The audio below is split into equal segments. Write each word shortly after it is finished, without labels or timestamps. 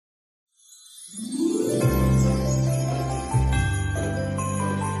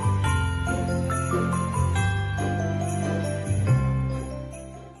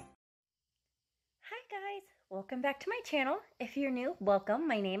welcome back to my channel. If you're new, welcome.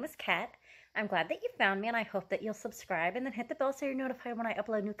 My name is Kat. I'm glad that you found me, and I hope that you'll subscribe and then hit the bell so you're notified when I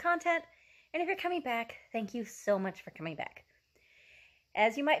upload new content. And if you're coming back, thank you so much for coming back.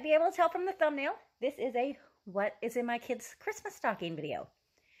 As you might be able to tell from the thumbnail, this is a what is in my kids' Christmas stocking video.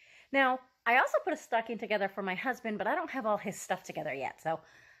 Now, I also put a stocking together for my husband, but I don't have all his stuff together yet, so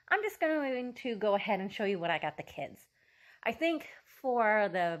I'm just going to go ahead and show you what I got the kids. I think for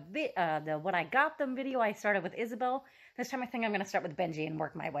the what I got them video, I started with Isabel. This time I think I'm going to start with Benji and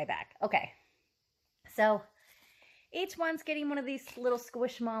work my way back. Okay, so each one's getting one of these little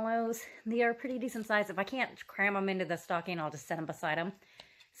squishmallows. They are pretty decent size. If I can't cram them into the stocking, I'll just set them beside them.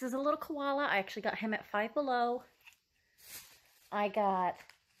 This is a little koala. I actually got him at Five Below. I got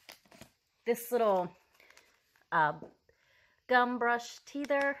this little gum brush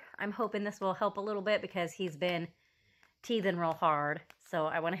teether. I'm hoping this will help a little bit because he's been teething real hard. So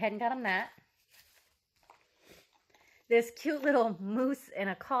I went ahead and got him that. This cute little moose in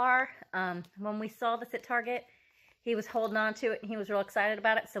a car. When we saw this at Target, he was holding on to it and he was real excited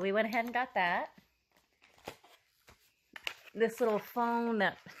about it. So we went ahead and got that. This little phone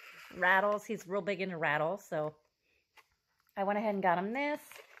that rattles. He's real big into rattles. So I went ahead and got him this.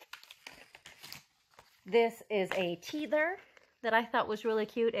 This is a teether that I thought was really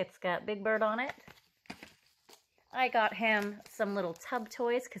cute. It's got Big Bird on it. I got him some little tub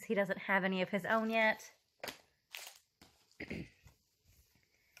toys because he doesn't have any of his own yet.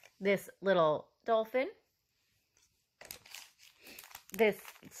 This little dolphin. This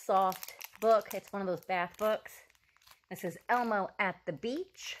soft book. It's one of those bath books. This is Elmo at the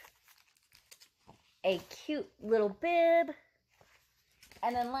Beach. A cute little bib.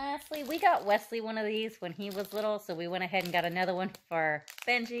 And then lastly, we got Wesley one of these when he was little, so we went ahead and got another one for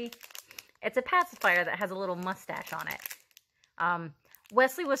Benji. It's a pacifier that has a little mustache on it.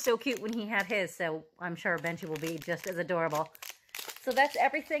 Wesley was so cute when he had his, so I'm sure Benji will be just as adorable. So that's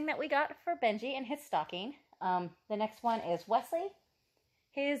everything that we got for Benji and his stocking. The next one is Wesley.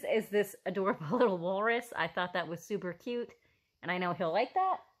 His is this adorable little walrus. I thought that was super cute, and I know he'll like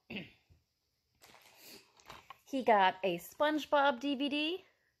that. He got a SpongeBob DVD.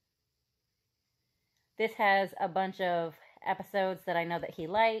 This has a bunch of episodes that I know that he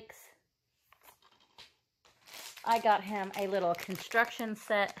likes. I got him a little construction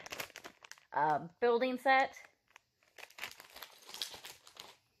set, building set,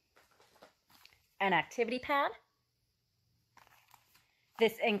 an activity pad.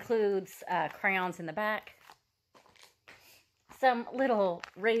 This includes crayons in the back, some little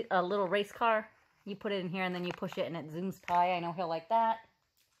race car. You put it in here and then you push it and it zooms by. I know he'll like that.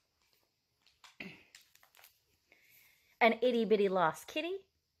 An itty bitty lost kitty.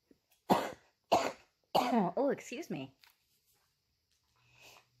 Oh, excuse me.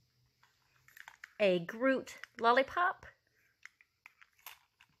 A Groot lollipop.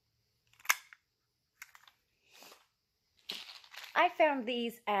 I found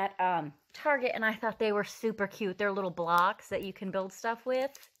these at Target and I thought they were super cute. They're little blocks that you can build stuff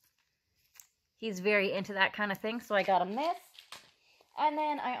with. He's very into that kind of thing, so I got him this. And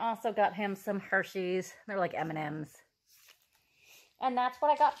then I also got him some Hershey's. They're like M&Ms. And that's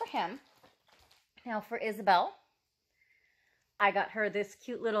what I got for him. Now for Isabel, I got her this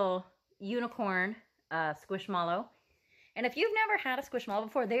cute little unicorn squishmallow. And if you've never had a squishmallow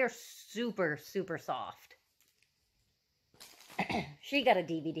before, they are super, super soft. She got a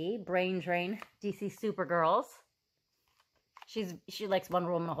DVD, Brain Drain, DC Supergirls. She likes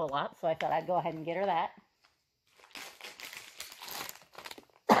Wonder Woman a whole lot, so I thought I'd go ahead and get her that.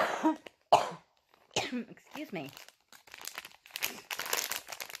 Excuse me.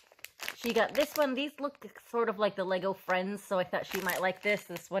 She got this one. These look sort of like the Lego Friends, so I thought she might like this.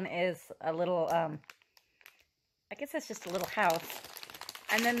 This one is a little, I guess it's just a little house.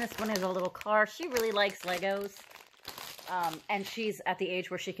 And then this one is a little car. She really likes Legos. And she's at the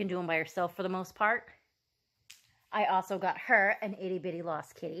age where she can do them by herself for the most part. I also got her an itty bitty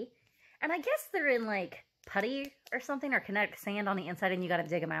lost kitty. And I guess they're in like putty or something, or kinetic sand on the inside, and you gotta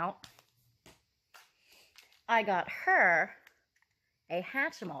dig them out. I got her a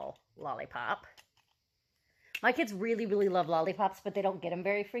Hatchimal lollipop. My kids really, really love lollipops, but they don't get them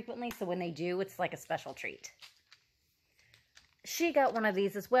very frequently, so when they do, it's like a special treat. She got one of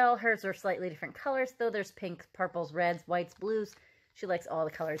these as well. Hers are slightly different colors, though. There's pinks, purples, reds, whites, blues. She likes all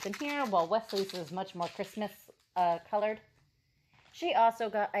the colors in here, while Wesley's is much more Christmas colored. She also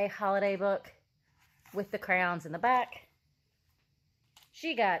got a holiday book with the crayons in the back.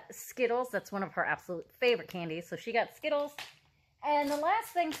 She got Skittles. That's one of her absolute favorite candies, so she got Skittles. And the last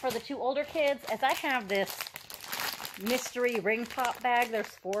thing for the two older kids is I have this mystery ring pop bag. There's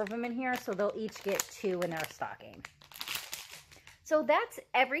 4 of them in here, so they'll each get 2 in their stocking. So that's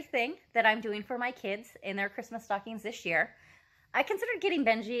everything that I'm doing for my kids in their Christmas stockings this year. I considered getting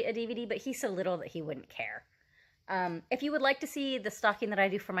Benji a DVD, but he's so little that he wouldn't care. If you would like to see the stocking that I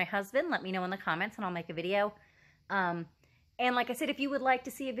do for my husband, let me know in the comments and I'll make a video. And like I said, if you would like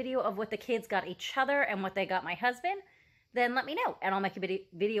to see a video of what the kids got each other and what they got my husband, then let me know and I'll make a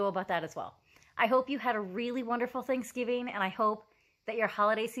video about that as well. I hope you had a really wonderful Thanksgiving, and I hope that your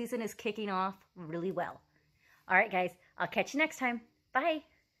holiday season is kicking off really well. All right, guys, I'll catch you next time. Bye.